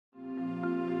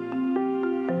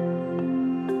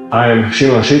I'm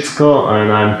Sicko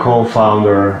and I'm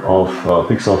co-founder of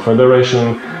Pixel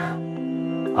Federation.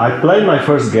 I played my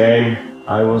first game.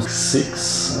 I was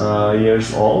 6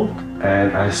 years old,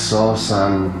 and I saw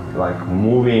some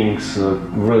moving,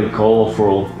 really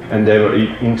colorful, and they were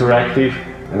interactive,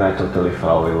 and I totally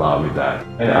fell in love with that.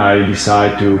 And I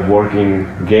decided to work in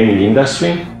gaming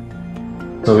industry.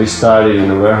 So we started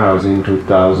in a warehouse in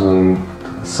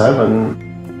 2007.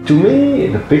 To me,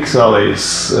 the Pixel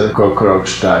is a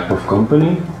cockroach type of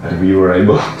company. We were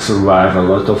able to survive a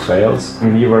lot of fails.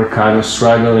 We were kind of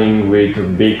struggling with a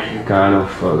big kind of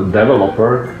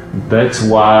developer. That's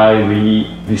why we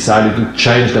decided to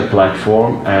change the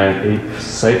platform, and it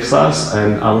saves us.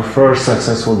 And our first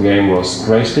successful game was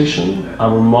PlayStation.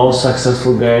 Our most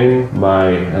successful game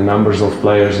by numbers of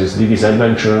players is Diggy's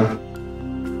Adventure.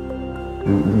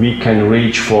 We can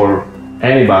reach for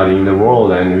anybody in the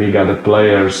world, and we got the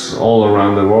players all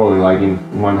around the world, like in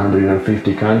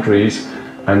 150 countries,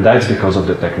 and that's because of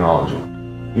the technology.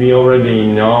 We already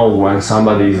know when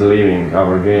somebody is leaving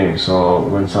our game, so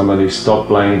when somebody stops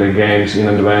playing the games in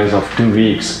advance of 2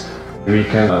 weeks, we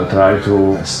can try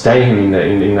to stay him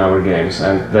in our games,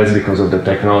 and that's because of the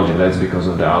technology, that's because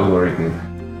of the algorithm.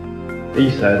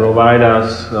 Eset provide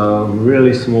us a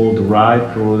really smooth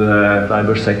ride through the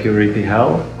cybersecurity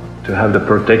hell. To have the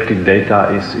protected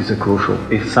data is crucial.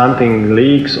 If something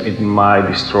leaks, it might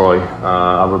destroy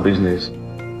our business.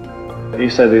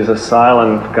 Eset is a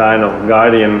silent kind of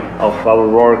guardian of our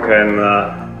work, and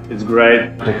it's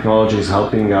great. Technology is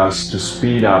helping us to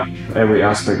speed up every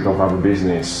aspect of our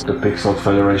business. The Pixel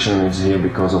Federation is here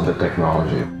because of the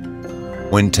technology.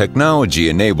 When technology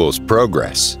enables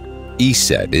progress,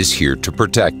 Eset is here to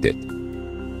protect it.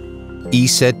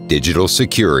 Eset Digital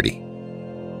Security.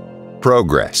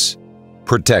 Progress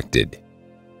protected.